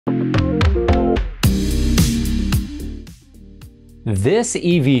This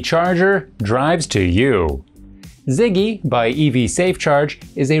EV charger drives to you. Ziggy by EV Safe Charge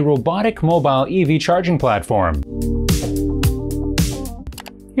is a robotic mobile EV charging platform.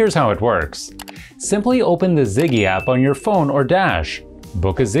 Here's how it works. Simply open the Ziggy app on your phone or dash.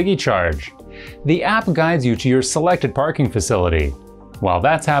 Book a Ziggy charge. The app guides you to your selected parking facility. While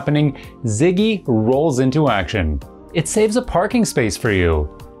that's happening, Ziggy rolls into action. It saves a parking space for you,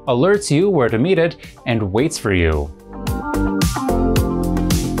 alerts you where to meet it, and waits for you.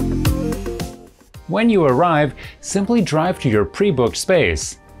 When you arrive, simply drive to your pre-booked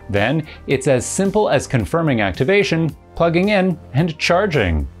space. Then, it's as simple as confirming activation, plugging in, and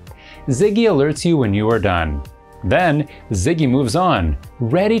charging. Ziggy alerts you when you are done. Then, Ziggy moves on,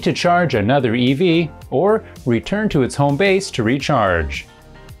 ready to charge another EV or return to its home base to recharge.